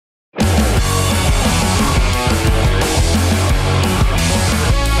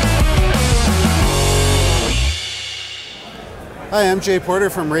Hi, I'm Jay Porter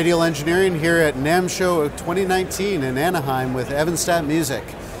from Radial Engineering here at Namm Show 2019 in Anaheim with Evenstad Music.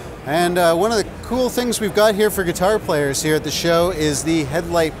 And one of the cool things we've got here for guitar players here at the show is the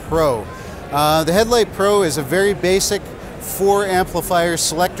Headlight Pro. The Headlight Pro is a very basic 4 amplifier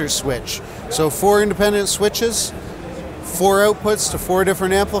selector switch. So 4 independent switches, 4 outputs to 4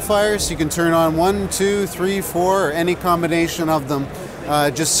 different amplifiers. You can turn on 1, 2, 3, 4, or any combination of them.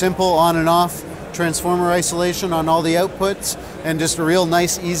 Just simple on and off transformer isolation on all the outputs, and just a real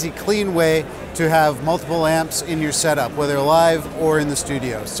nice, easy, clean way to have multiple amps in your setup, whether live or in the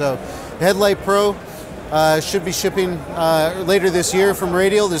studio. So the Headlight Pro should be shipping later this year from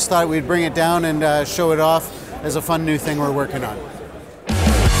Radial. Just thought we'd bring it down and show it off as a fun new thing we're working on.